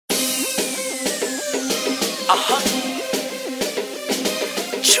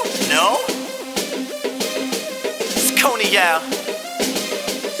No? It's Coney out. 30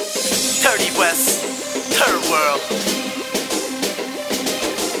 West, third world.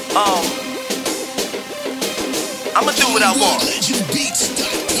 I'ma do what I want.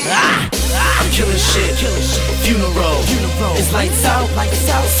 I'm killing shit, funeral. It's lights out,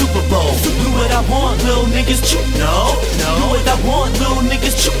 Super Bowl. Do what I want, little niggas choop. No. Do what I want, little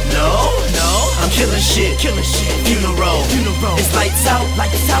niggas choop. No. I'm killing shit, funeral. It's lights out,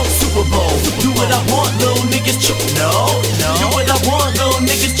 Super Bowl. Do what I want, little niggas choop. No. Do what I want, little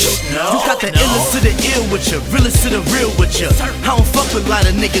niggas choop. No. You got the illest to the ill with ya, realest to the real with ya. I don't fuck with a lot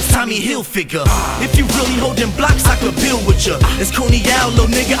of niggas, Tommy Hill figure. If you really holding blocks, I could build with ya. It's Coney out, little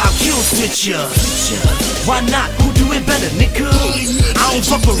nigga, I'll kill switch ya. Why not? Who do it better, nigga? I don't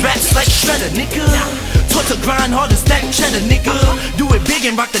fuck with rats like Shredder, nigga. Taught to grind hard and stack cheddar, nigga. Do it big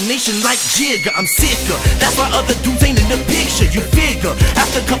and rock the nation like Jigga. I'm sicker, that's why other dudes ain't in the picture. You figure,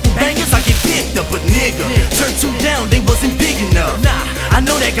 after a couple bangers I get picked up. But nigga, turn two down, they wasn't big enough. I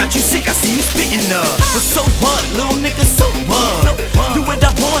know that got you sick, I see you spitting up. But so what, little nigga, so what? Do what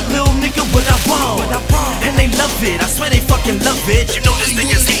I want, little nigga, what I want. And they love it, I swear they fucking love it. You know this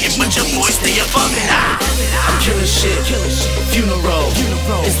nigga's hating, but your boys stay above it. I'm killing shit, funeral.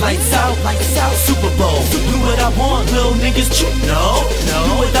 It's lights out, Super Bowl. Do what I want, little niggas choop. No.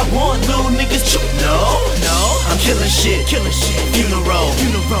 Do what I want, little niggas choop. No. I'm killing shit, funeral.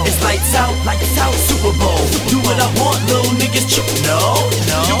 It's lights out, Super Bowl. Do what I want, little niggas choop. No.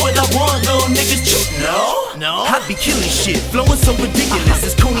 Do what I want, little niggas choop. No. I be killing shit, flowing so ridiculous.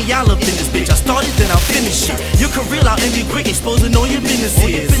 It's Coney out up in this bitch. I started, then I'll finish it. Your career I'll end it quick, exposing all your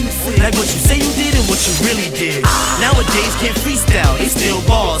businesses. Like what you say you did and what you really did. Nowadays can't freestyle, they still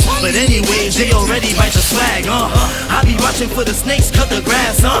balls. But anyways, they already write the swag, I be watching for the snakes cut the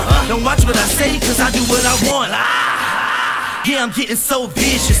grass, Don't watch what I say, cause I do what I want. Yeah, I'm getting so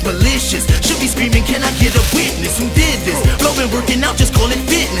vicious, malicious. Should be screaming, can I get a witness? Who did this? Flow been working out, just call it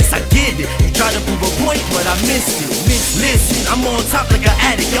fitness. I get it. You try to prove a point, but I missed it. Listen, I'm on top like an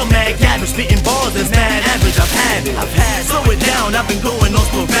addict. Yo, mad gabbage, spitting balls that's mad average. I've had it. Slow it down, I've been going on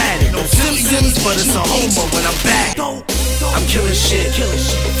sporadic. No symptoms, but it's a homo when I'm back. I'm killing shit,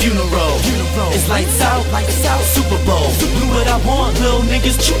 funeral. It's lights out, Super Bowl. Do what I want, little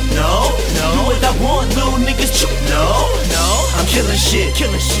niggas choop. No. Do what I want, little niggas choop. No. I'm killing shit,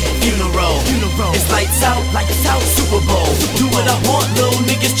 funeral. It's lights out, Super Bowl. Do what I want, little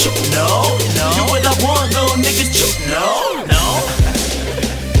niggas choop. No. Do what I want, little niggas choop. No.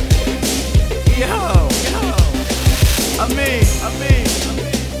 Yo. I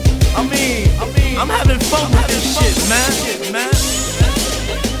mean, I'm having fun with this shit, man.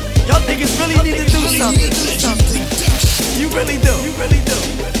 Y'all niggas really need to do something. You really do.